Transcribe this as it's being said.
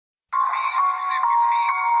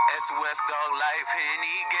West Dog Life,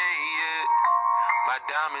 Henny gang, yeah. My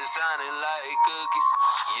diamonds shining like cookies,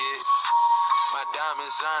 yeah. My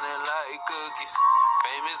diamonds shining like cookies.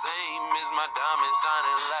 Famous Amos, my diamonds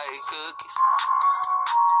shining like cookies.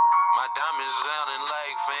 My diamonds shining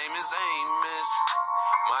like famous Amos.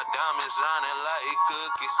 My diamonds shining like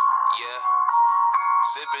cookies, yeah.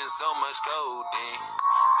 Sipping so much codeine.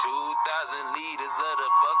 2,000 liters of the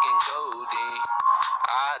fucking codeine.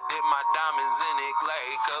 I dip my diamonds in it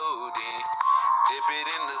like codeine. Dip it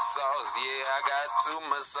in the sauce, yeah, I got too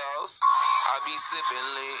much sauce. I be sipping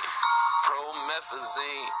lean,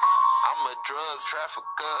 promethazine. I'm a drug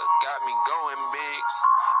trafficker, got me going bigs.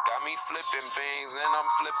 Got me flipping things and I'm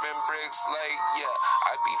flipping bricks like, yeah.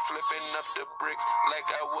 I be flipping up the bricks like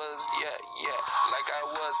I was, yeah. Like I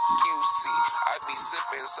was QC. I be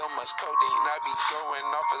sipping so much codeine, I be going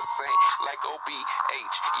off a saint like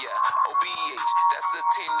OBH, yeah. OBH, that's the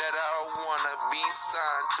team that I wanna be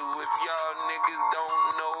signed to. If y'all niggas don't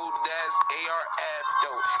know, that's AR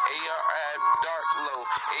Abdo, AR Ab Dark Low.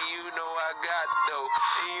 And you know I got dough,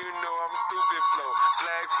 and you know I'm stupid flow.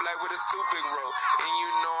 Flag with a stupid roll. And you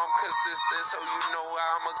know I'm consistent, so you know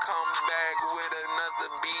I'ma come back with another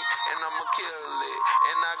beat, and I'ma kill it.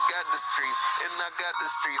 And I got the streets,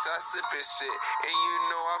 I sippin' shit, and you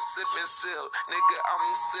know I'm sippin' silk. Nigga, I'm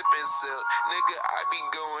sippin' silk. Nigga, I be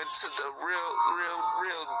going to the real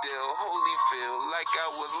deal. Holyfield, like I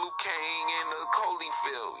was Luke Kang in the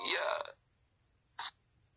Holyfield, yeah.